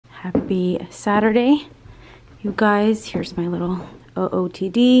Happy Saturday, you guys. Here's my little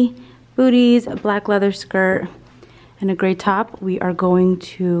OOTD booties, a black leather skirt, and a gray top. We are going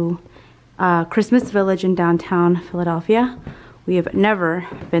to Christmas Village in downtown Philadelphia. We have never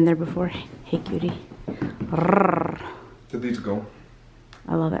been there before. Hey, cutie. Did these go?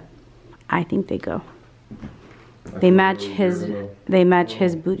 I love it. I think they go. They match his. They match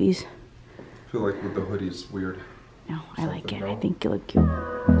his booties. I feel like with the hoodie's weird. No, I like it. I think you look cute.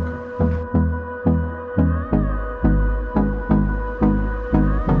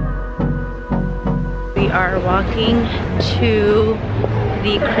 We are walking to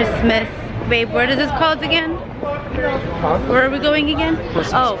the Christmas. Babe, what is this called again? Where are we going again?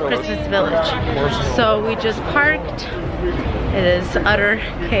 Christmas Village. So we just parked. It is utter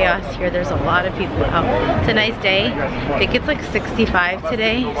chaos here. There's a lot of people out. It's a nice day. I think it's like 65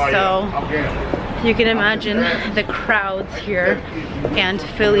 today, so you can imagine the crowds here. And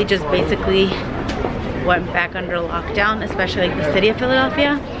Philly just basically went back under lockdown, especially like the city of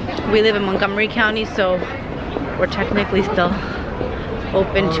Philadelphia. We live in Montgomery County, so we're technically still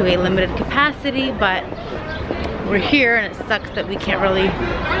open to a limited capacity, but we're here and it sucks that we can't really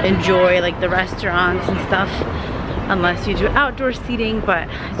enjoy like the restaurants and stuff unless you do outdoor seating. But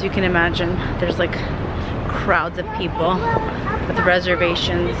as you can imagine, there's like crowds of people with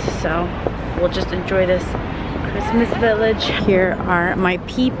reservations, so we'll just enjoy this Christmas Village. Here are my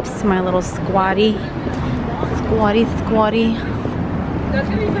peeps, my little squatty.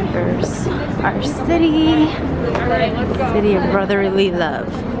 There's our city of brotherly love.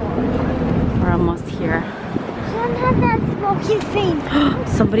 We're almost here. Someone has that smoking thing.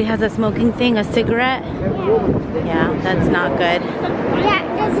 Somebody has a smoking thing, a cigarette? Yeah, that's not good. That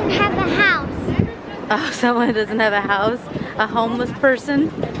doesn't have a house. Oh, someone doesn't have a house? A homeless person?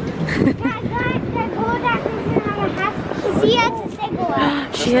 She has a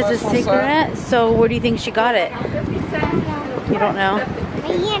cigarette. She has a cigarette? So where do you think she got it? You don't know?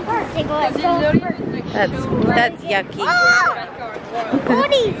 My hand got a cigarette. So that's yucky. Oh!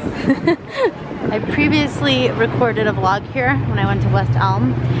 I previously recorded a vlog here when I went to West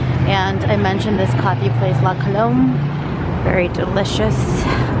Elm, and I mentioned this coffee place, La Colombe. Very delicious.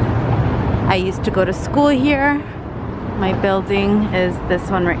 I used to go to school here. My building is this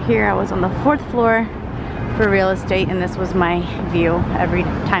one right here. I was on the 4th floor for real estate, and this was my view every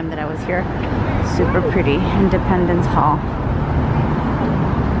time that I was here. Super pretty. Independence Hall.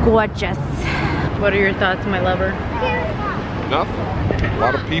 Gorgeous. What are your thoughts, my lover? Nothing. A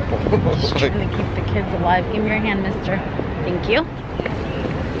lot of people. Trying to keep the kids alive. Give me your hand, mister. Thank you.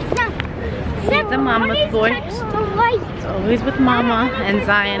 He's a mama's boy. It's always with mama, and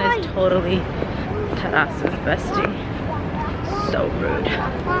Zion is totally Taras's bestie. So rude.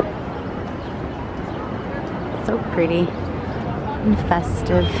 So pretty and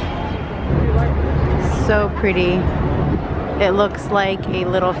festive. So pretty. It looks like a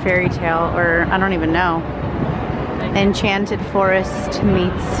little fairy tale, or I don't even know. Enchanted Forest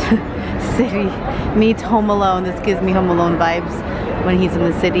meets city, meets Home Alone. This gives me Home Alone vibes when he's in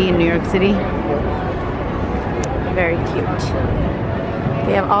the city, in New York City. Very cute.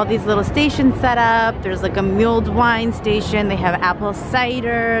 They have all these little stations set up. There's like a mulled wine station. They have apple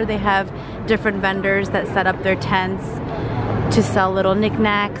cider. They have different vendors that set up their tents to sell little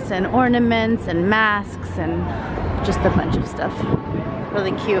knickknacks and ornaments and masks and just a bunch of stuff.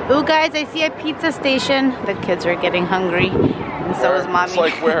 Really cute. Ooh, guys, I see a pizza station. The kids are getting hungry, and so is mommy. It's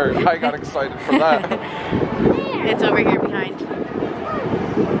like where? I got excited for that. It's over here behind.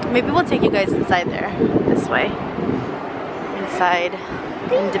 Maybe we'll take you guys inside there, this way. Inside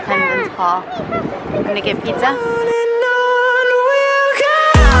Independence Hall. Gonna get pizza?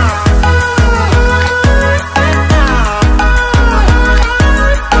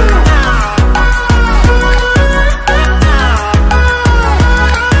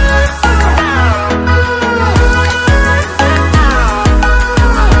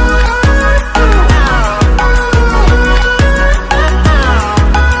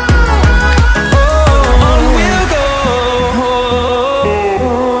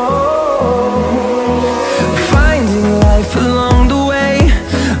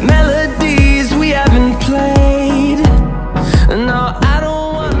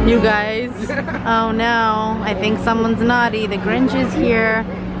 Oh no, I think someone's naughty. The Grinch is here.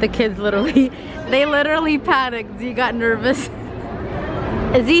 The kids they literally panicked. He got nervous.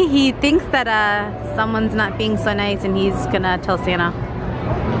 He thinks that someone's not being so nice, and he's gonna tell Santa.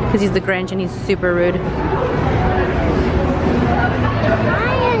 Because he's the Grinch and he's super rude.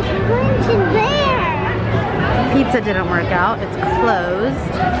 Pizza didn't work out, it's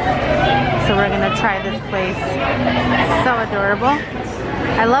closed. So we're gonna try this place. So adorable.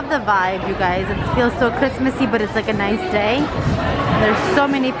 I love the vibe, you guys. It feels so Christmassy, but it's like a nice day. There's so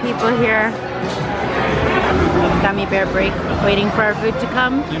many people here. Gummy bear break, waiting for our food to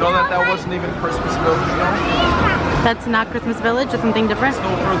come. You know that wasn't even Christmas Village, though? That's not Christmas Village, it's something different? It's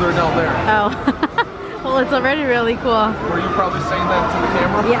no further down there. Oh. Well, it's already really cool. Were you probably saying that to the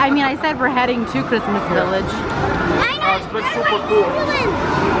camera? Yeah, I mean, I said we're heading to Christmas Village. It's been super cool.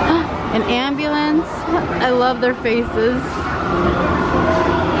 An ambulance. I love their faces.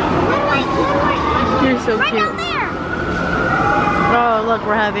 You're so cute. Oh, look,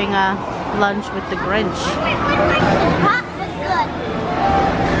 we're having a lunch with the Grinch.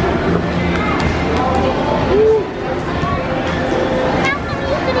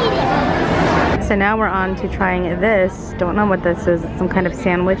 So now we're on to trying this. Don't know what this is. It's some kind of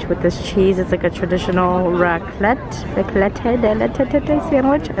sandwich with this cheese. It's like a traditional raclette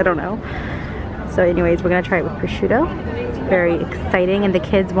sandwich. I don't know. So anyways, we're gonna try it with prosciutto. Very exciting. And the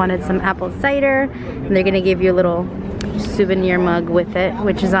kids wanted some apple cider. And they're gonna give you a little souvenir mug with it,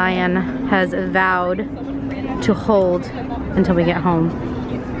 which Zion has vowed to hold until we get home.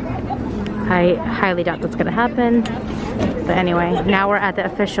 I highly doubt that's gonna happen. But anyway, now we're at the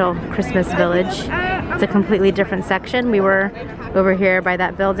official Christmas Village. It's a completely different section. We were over here by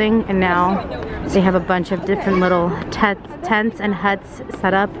that building, and now they have a bunch of different little tents and huts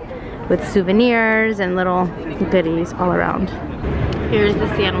set up with souvenirs and little goodies all around. Here's the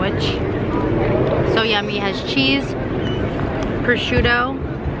sandwich. So yummy. It has cheese, prosciutto,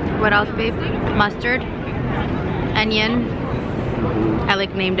 what else, babe? Mustard, onion. I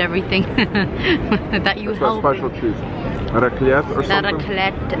like named everything that you help. Special cheese. Raclette or something?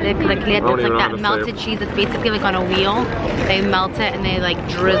 Raclette, it's like that melted cheese. It's basically like on a wheel. They melt it and they like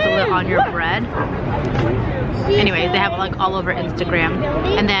drizzle it on your bread. Anyways, they have it like all over Instagram.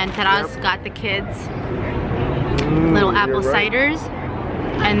 And then Taras got the kids little apple ciders.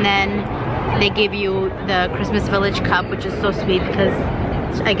 And then they give you the Christmas Village cup, which is so sweet because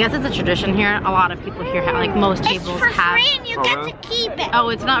I guess it's a tradition here. A lot of people here have, like most tables have. It's for free and you get to keep it. Oh,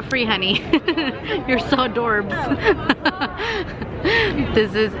 it's not free, honey. You're so adorbs.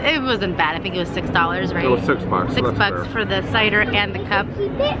 It wasn't bad. I think it was $6, right? It was $6. $6 for the cider and the cup.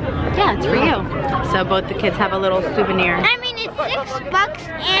 Yeah, it's for you. So both the kids have a little souvenir. I mean, it's $6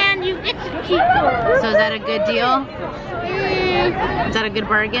 and you get to keep it. So is that a good deal? Is that a good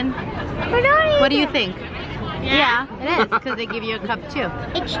bargain? What do you think? Yeah, it is, because they give you a cup too.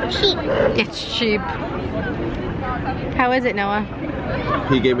 It's cheap. It's cheap. How is it, Noah?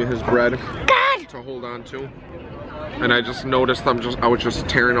 He gave me his bread to hold on to. And I just noticed I was just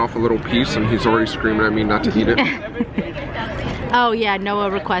tearing off a little piece and he's already screaming at me not to eat it. Oh yeah, Noah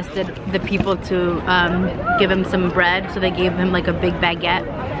requested the people to give him some bread, so they gave him like a big baguette,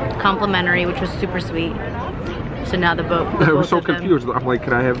 complimentary, which was super sweet. So now the boat. I was so confused. I'm like,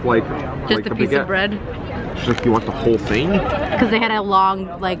 can I have like just a piece baguette? Of bread? She's like, you want the whole thing? Because they had a long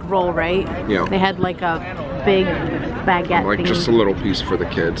like roll, right? Yeah. They had like a big baguette. Like thing. just a little piece for the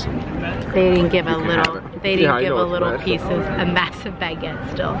kids. They didn't give a little. They didn't give a little massive. piece of a massive baguette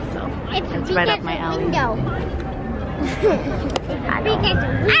still. So it's right up my alley.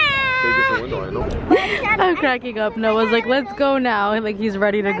 I'm cracking up. Noah's like, let's go now. Like he's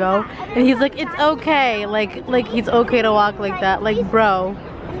ready to go, and he's like, it's okay. Like he's okay to walk like that. Like bro,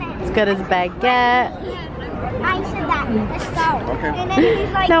 he's got his baguette. I said that. Let's go. Okay. And then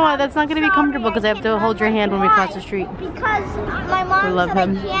he's like, No, that's not gonna be comfortable because I have to hold your hand when we cross the street. Because my mom We love said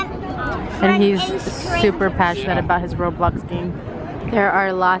him. I can't. And he's super passionate about his Roblox game. There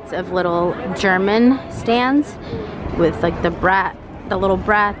are lots of little German stands with like the little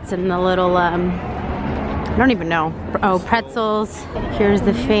brats and the little I don't even know. Oh, pretzels. Here's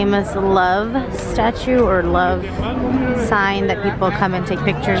the famous love statue or love sign that people come and take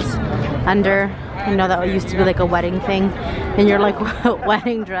pictures under. I know that used to be like a wedding thing. And you're like,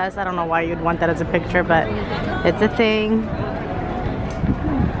 wedding dress. I don't know why you'd want that as a picture, but it's a thing.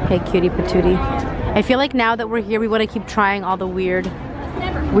 Hey, cutie patootie. I feel like now that we're here, we want to keep trying all the weird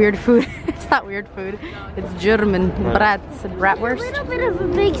food. It's not weird food. It's German. Brats and bratwurst. A little bit of a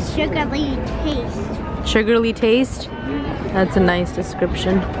big sugary taste. Sugarly taste? That's a nice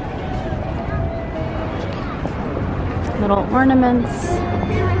description. Little ornaments.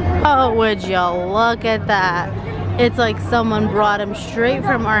 Oh, would you look at that? It's like someone brought him straight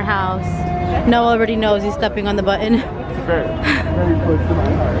from our house. Noah already knows he's stepping on the button.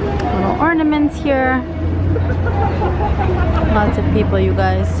 Little ornaments here. Lots of people, you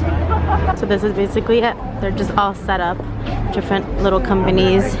guys. So this is basically it. They're just all set up. Different little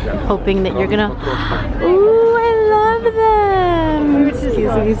companies hoping that you're gonna... Ooh, I love them.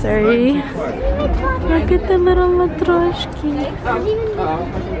 Excuse me, sorry. Look at the little matroshki.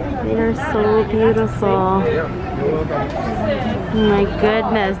 They are so beautiful. Oh my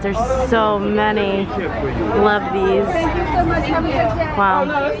goodness, there's so many. Love these. Wow.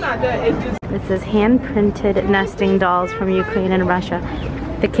 It says hand-printed nesting dolls from Ukraine and Russia.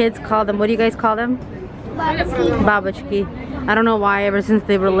 The kids call them, what do you guys call them? Babushki. I don't know why, ever since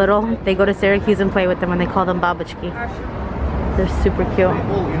they were little, they go to Syracuse and play with them and they call them babushki. They're super cute.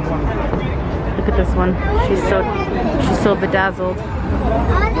 Look at this one. She's so bedazzled.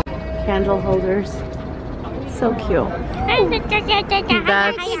 Candle holders. So cute.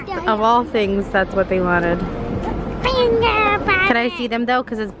 That's, of all things, that's what they wanted. Can I see them though?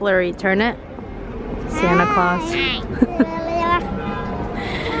 Because it's blurry. Turn it. Santa Claus.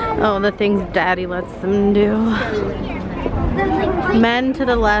 Oh, the things Daddy lets them do. Men to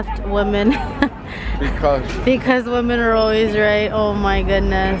the left, women. Because women are always right. Oh my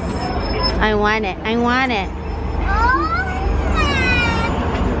goodness. I want it. I want it.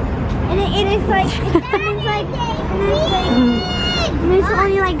 And it's like, it's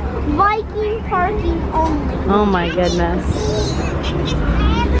only like Viking parking only. Oh my goodness.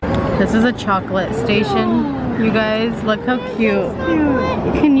 This is a chocolate station. You guys, look how cute.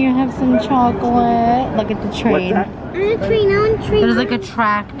 Can you have some chocolate? Look at the train. There's like a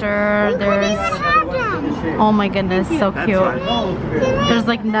tractor. There's, oh my goodness, so cute. There's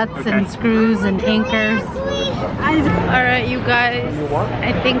like nuts and screws and anchors. Alright, you guys,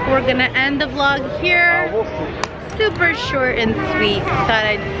 I think we're gonna end the vlog here. Super short and sweet. Thought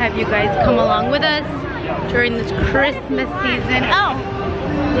I'd have you guys come along with us during this Christmas season. Oh!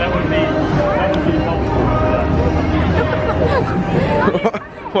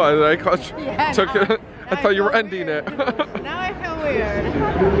 What, did I catch? Yeah, Took it? I thought you were ending it. Now I feel weird.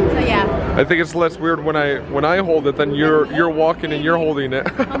 So yeah. I think it's less weird when I hold it than you're walking and you're holding it.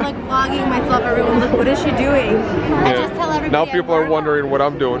 I'm like vlogging myself. Everyone's like, what is she doing? Yeah. I just tell everybody. Now people are wondering what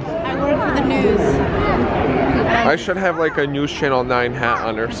I'm doing. I work for the news. I should have like a News Channel 9 hat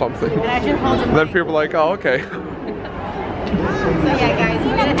on or something. And I should hold them. And then people are like, oh, okay. So yeah, guys,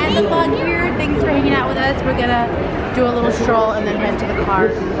 we're gonna end the vlog here. Thanks for hanging out with us. We're gonna do a little stroll and then head to the car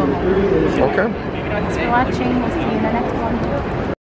and go home. Okay. Thanks for watching. We'll see you in the next one.